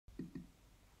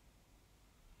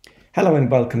Hello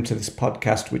and welcome to this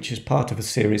podcast, which is part of a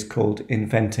series called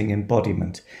Inventing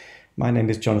Embodiment. My name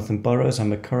is Jonathan Burrows.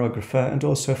 I'm a choreographer and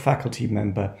also a faculty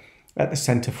member at the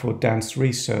Centre for Dance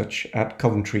Research at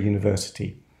Coventry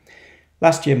University.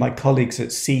 Last year, my colleagues at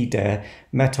CDARE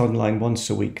met online once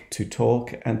a week to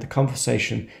talk, and the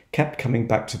conversation kept coming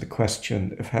back to the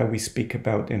question of how we speak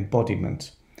about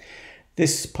embodiment.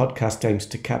 This podcast aims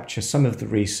to capture some of the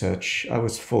research I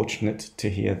was fortunate to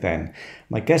hear then.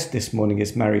 My guest this morning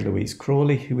is Marie-Louise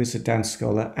Crawley, who is a dance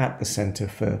scholar at the Centre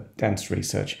for Dance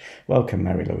Research. Welcome,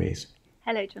 Marie-Louise.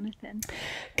 Hello, Jonathan.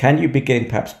 Can you begin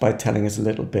perhaps by telling us a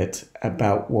little bit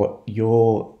about what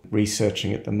you're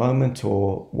researching at the moment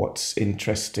or what's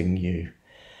interesting you?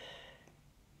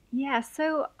 Yeah,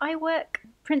 so I work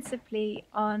principally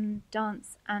on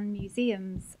dance and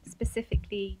museums,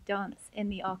 specifically dance in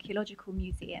the Archaeological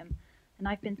Museum. And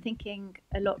I've been thinking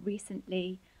a lot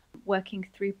recently, working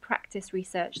through practice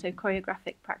research, so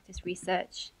choreographic practice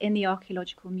research in the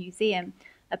Archaeological Museum,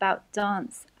 about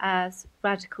dance as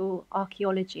radical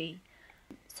archaeology.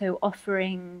 So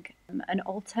offering an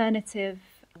alternative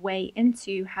way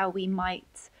into how we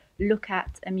might look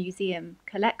at a museum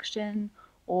collection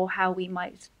or how we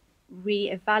might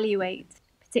re-evaluate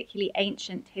particularly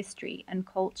ancient history and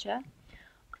culture,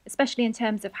 especially in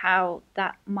terms of how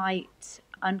that might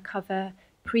uncover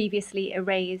previously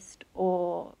erased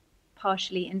or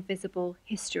partially invisible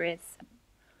histories,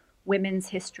 women's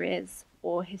histories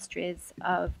or histories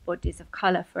of bodies of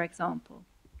colour, for example.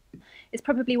 It's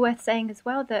probably worth saying as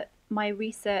well that my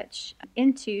research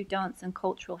into dance and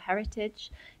cultural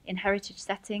heritage in heritage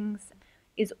settings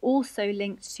is also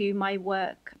linked to my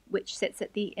work, which sits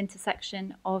at the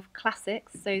intersection of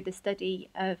classics, so the study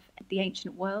of the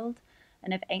ancient world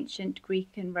and of ancient Greek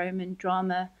and Roman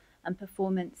drama and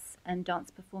performance and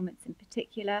dance performance in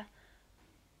particular.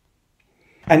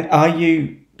 And are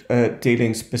you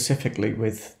dealing specifically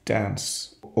with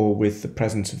dance or with the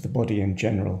presence of the body in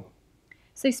general?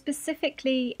 So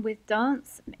specifically with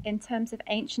dance, in terms of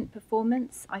ancient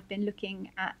performance, I've been looking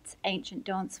at ancient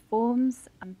dance forms,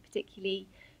 particularly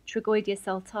tragoedia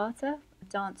saltata,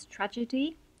 dance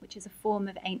tragedy, which is a form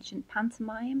of ancient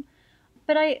pantomime.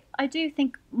 But I do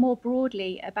think more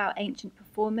broadly about ancient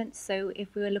performance. So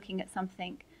if we were looking at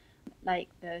something like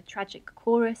the tragic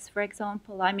chorus, for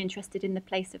example, I'm interested in the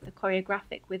place of the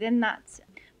choreographic within that.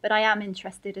 But I am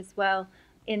interested as well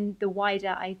in the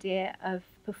wider idea of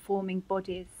performing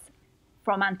bodies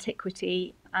from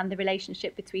antiquity and the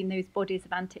relationship between those bodies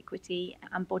of antiquity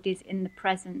and bodies in the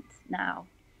present now.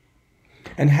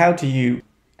 And how do you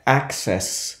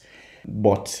access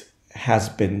what has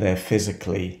been there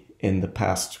physically in the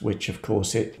past, which of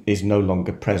course it is no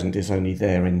longer present, is only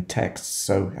there in texts?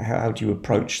 So how do you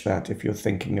approach that if you're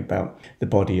thinking about the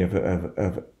body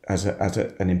as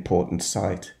an important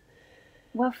site?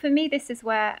 Well, for me, this is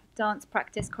where dance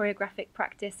practice, choreographic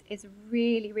practice is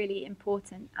really, really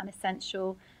important and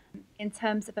essential in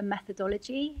terms of a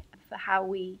methodology for how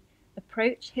we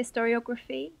approach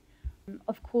historiography.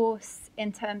 Of course,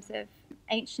 in terms of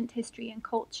ancient history and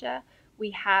culture,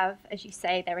 we have, as you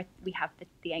say, we have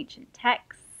the ancient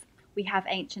texts, we have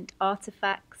ancient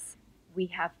artifacts, we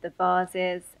have the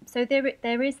vases. So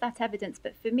there is that evidence.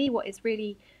 But for me, what is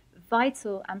really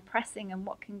vital and pressing and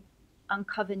what can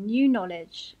uncover new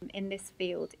knowledge in this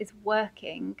field is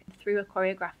working through a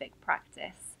choreographic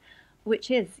practice, which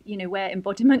is, where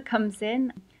embodiment comes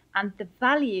in, and the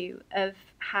value of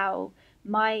how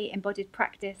my embodied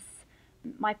practice,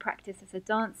 my practice as a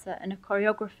dancer and a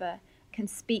choreographer, can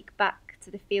speak back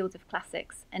to the field of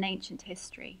classics and ancient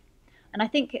history. And I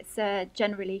think it's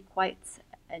generally quite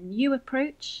a new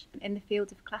approach in the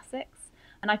field of classics.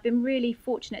 And I've been really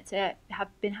fortunate to have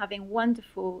been having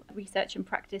wonderful research and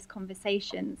practice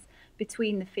conversations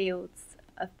between the fields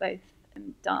of both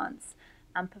dance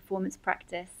and performance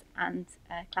practice and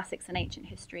classics and ancient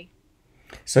history.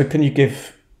 So can you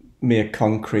give me a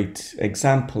concrete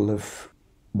example of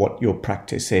what your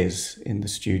practice is in the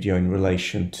studio in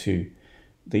relation to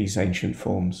these ancient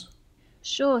forms?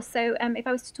 Sure. So if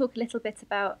I was to talk a little bit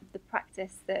about the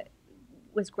practice that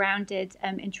was grounded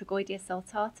in tragoedia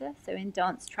saltata, so in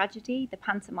dance tragedy, the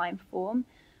pantomime form.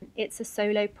 It's a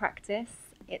solo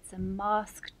practice, it's a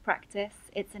masked practice,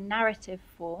 it's a narrative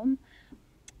form.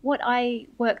 What I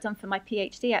worked on for my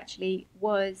PhD actually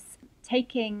was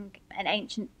taking an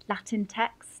ancient Latin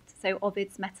text, so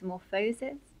Ovid's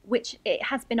Metamorphoses, which it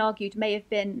has been argued may have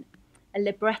been a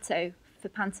libretto for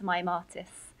pantomime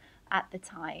artists at the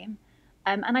time.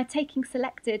 And I'd taken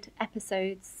selected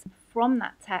episodes from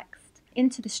that text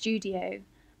into the studio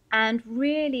and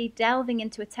really delving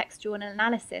into a textual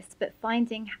analysis, but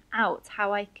finding out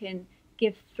how I can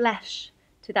give flesh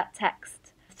to that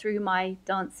text through my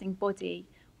dancing body,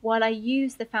 while I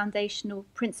use the foundational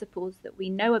principles that we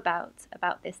know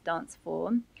about this dance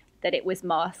form, that it was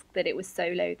masked, that it was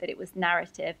solo, that it was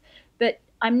narrative. But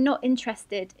I'm not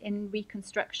interested in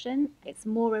reconstruction. It's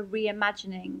more a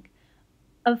reimagining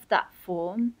of that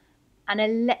form. And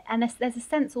there's a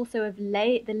sense also of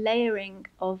the layering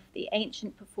of the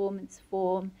ancient performance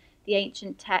form, the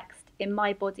ancient text in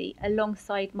my body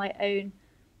alongside my own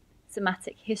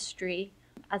somatic history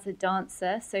as a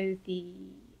dancer. So the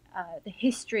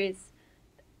histories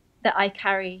that I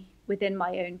carry within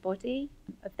my own body,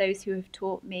 of those who have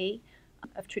taught me,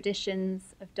 of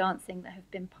traditions of dancing that have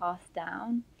been passed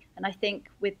down. And I think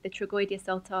with the Tragoedia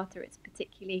Saltata, it's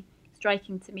particularly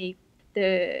striking to me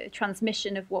the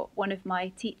transmission of what one of my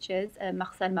teachers,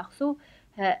 Marcel Marceau,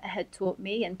 had taught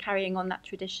me, and carrying on that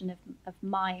tradition of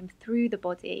mime through the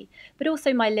body, but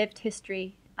also my lived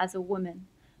history as a woman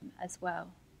as well.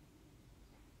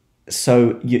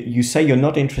 So you say you're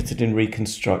not interested in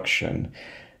reconstruction,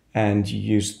 and you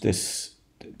use this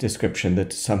description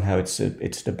that somehow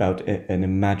it's about an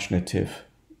imaginative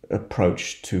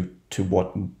approach to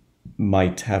what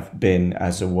might have been,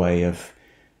 as a way of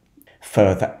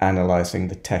further analysing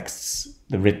the texts,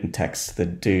 the written texts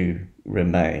that do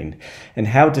remain. And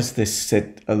how does this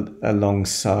sit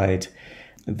alongside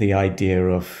the idea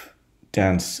of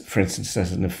dance, for instance,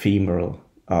 as an ephemeral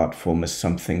art form, as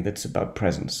something that's about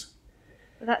presence?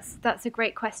 That's a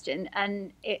great question,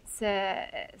 and it's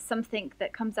something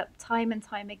that comes up time and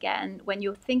time again when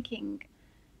you're thinking,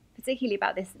 particularly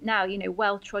about this now,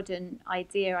 well-trodden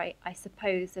idea, I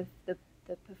suppose, of the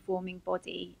performing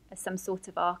body as some sort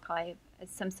of archive, as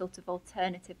some sort of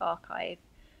alternative archive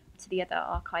to the other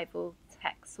archival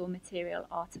texts or material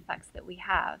artifacts that we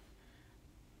have,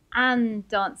 and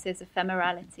dance's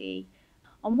ephemerality.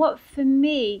 And what, for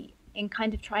me, in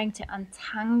kind of trying to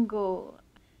untangle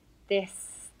this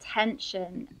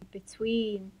tension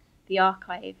between the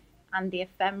archive and the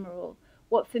ephemeral,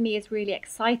 what for me is really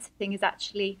exciting is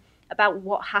actually about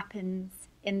what happens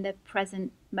in the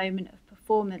present moment of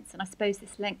performance. And I suppose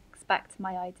this links back to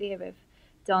my idea of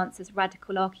dance as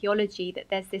radical archaeology, that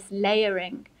there's this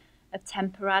layering of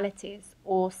temporalities,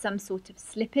 or some sort of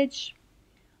slippage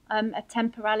of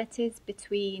temporalities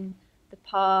between the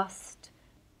past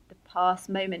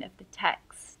moment of the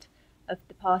text, of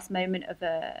the past moment of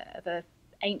a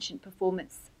ancient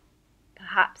performance,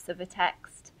 perhaps of a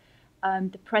text,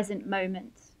 the present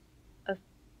moment of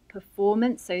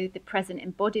performance, so the present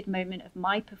embodied moment of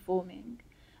my performing,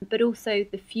 but also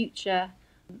the future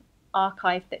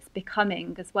archive that's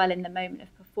becoming as well in the moment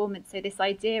of performance. So this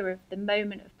idea of the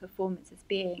moment of performance as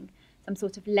being some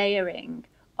sort of layering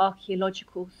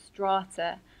archaeological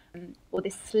strata, or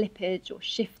this slippage or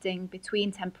shifting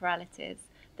between temporalities,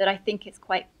 that I think is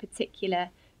quite particular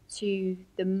to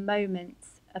the moment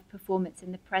of performance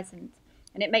in the present.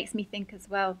 And it makes me think as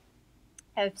well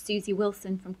of Susie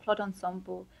Wilson from Clod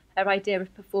Ensemble, her idea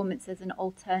of performance as an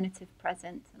alternative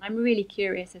present. And I'm really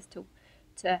curious as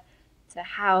to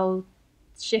how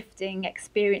shifting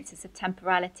experiences of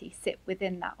temporality sit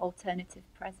within that alternative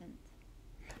present.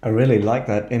 I really like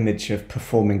that image of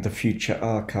performing the future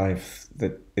archive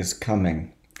that is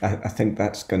coming. I think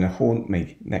that's going to haunt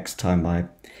me next time I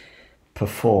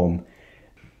perform.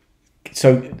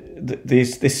 So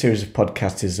this series of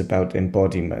podcasts is about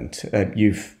embodiment.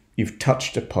 You've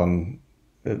touched upon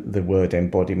the word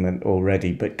embodiment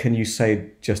already, but can you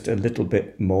say just a little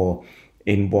bit more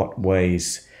in what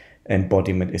ways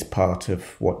embodiment is part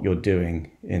of what you're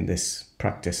doing in this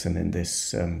practice and in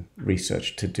this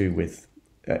research to do with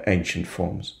ancient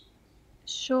forms?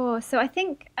 Sure. So I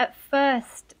think at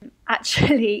first,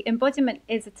 actually, embodiment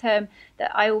is a term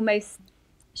that I almost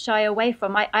shy away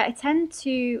from. I tend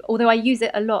to, although I use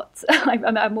it a lot,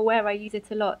 I'm aware I use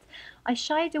it a lot, I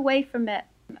shied away from it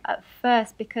at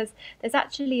first because there's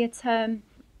actually a term.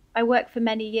 I worked for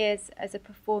many years as a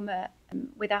performer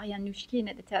with Ariane Nouchkine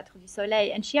at the Théâtre du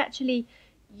Soleil, and she actually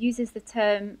uses the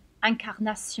term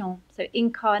incarnation, so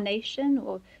incarnation,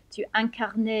 or to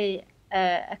incarner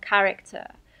a character,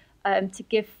 to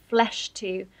give flesh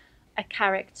to a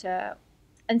character.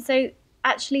 And so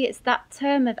actually it's that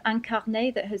term of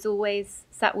incarner that has always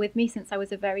sat with me since I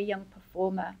was a very young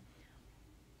performer.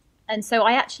 And so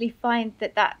I actually find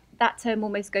that term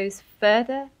almost goes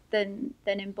further than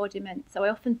embodiment. So I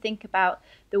often think about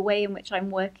the way in which I'm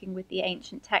working with the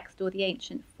ancient text or the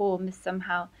ancient form as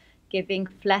somehow giving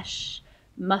flesh,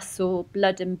 muscle,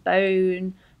 blood and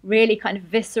bone, really kind of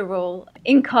visceral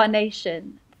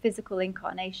incarnation, physical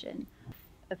incarnation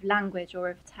of language or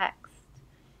of text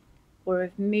or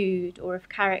of mood or of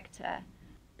character.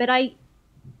 But I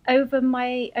over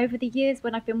the years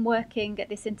when I've been working at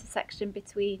this intersection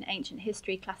between ancient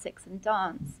history, classics, and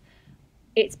dance,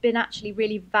 it's been actually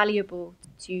really valuable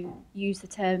to use the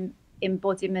term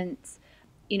embodiment,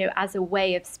 as a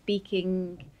way of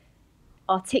speaking,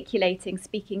 articulating,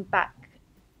 speaking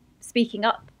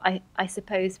up, I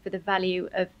suppose, for the value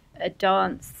of a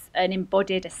dance, an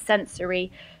embodied, a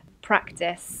sensory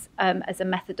practice, as a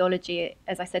methodology,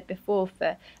 as I said before,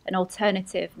 for an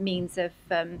alternative means of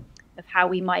how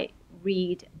we might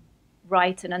read,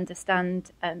 write, and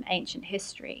understand ancient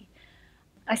history.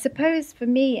 I suppose for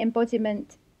me,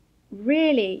 embodiment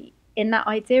really, in that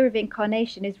idea of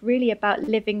incarnation, is really about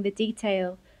living the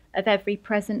detail of every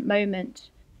present moment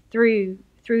through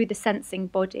the sensing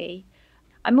body.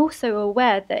 I'm also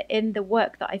aware that in the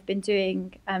work that I've been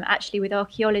doing, actually with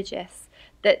archaeologists,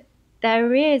 that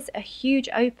there is a huge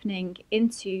opening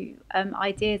into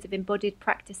ideas of embodied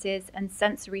practices and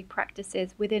sensory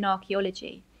practices within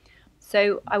archaeology.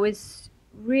 So I was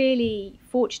really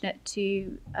fortunate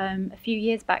to, a few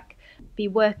years back, be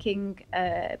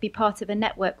part of a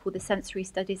network called the Sensory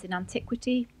Studies in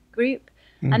Antiquity group.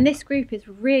 And this group is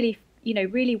really,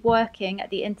 really working at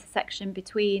the intersection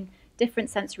between different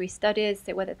sensory studies,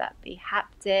 so whether that be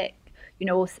haptic,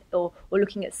 or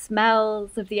looking at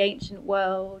smells of the ancient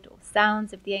world or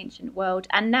sounds of the ancient world,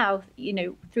 and now,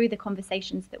 through the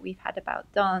conversations that we've had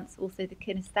about dance, also the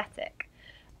kinesthetic,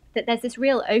 that there's this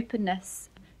real openness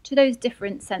to those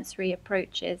different sensory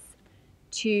approaches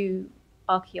to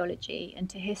archaeology and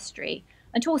to history,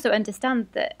 and to also understand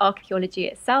that archaeology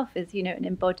itself is, an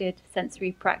embodied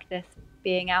sensory practice,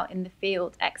 being out in the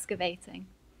field excavating.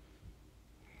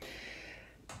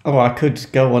 Oh, I could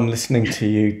go on listening to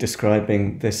you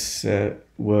describing this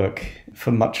work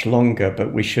for much longer,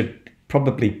 but we should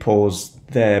probably pause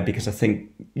there, because I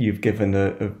think you've given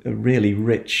a really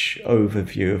rich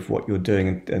overview of what you're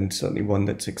doing, and certainly one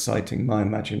that's exciting my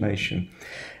imagination.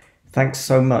 Thanks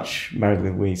so much,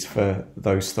 Marie-Louise, for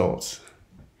those thoughts.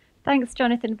 Thanks,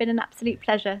 Jonathan. Been an absolute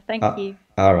pleasure. Thank you.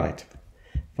 All right.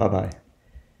 Bye-bye.